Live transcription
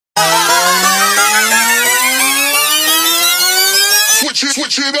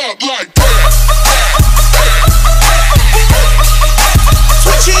switch it up like that.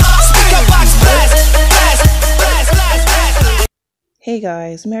 Switch it up, speaker box blast, blast, blast, blast, blast. Hey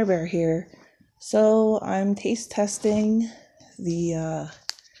guys, Mare Bear here. So I'm taste testing the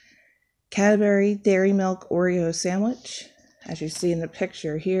Cadbury Dairy Milk Oreo sandwich. As you see in the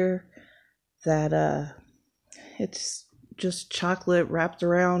picture here, that it's just chocolate wrapped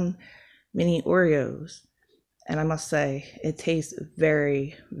around mini Oreos. And I must say, it tastes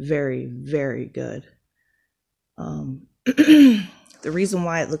very, very, very good. The reason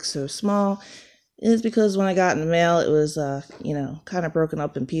why it looks so small is because when I got in the mail, it was, kind of broken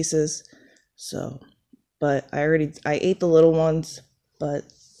up in pieces. So, but I ate the little ones, but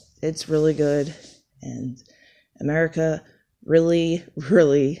it's really good. And America really,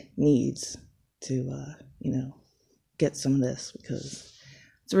 really needs to, get some of this because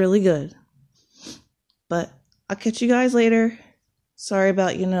it's really good. But I'll catch you guys later. Sorry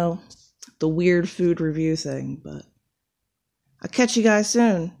about, the weird food review thing, but I'll catch you guys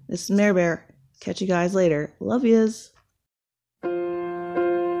soon. This is Mare Bear. Catch you guys later. Love yous.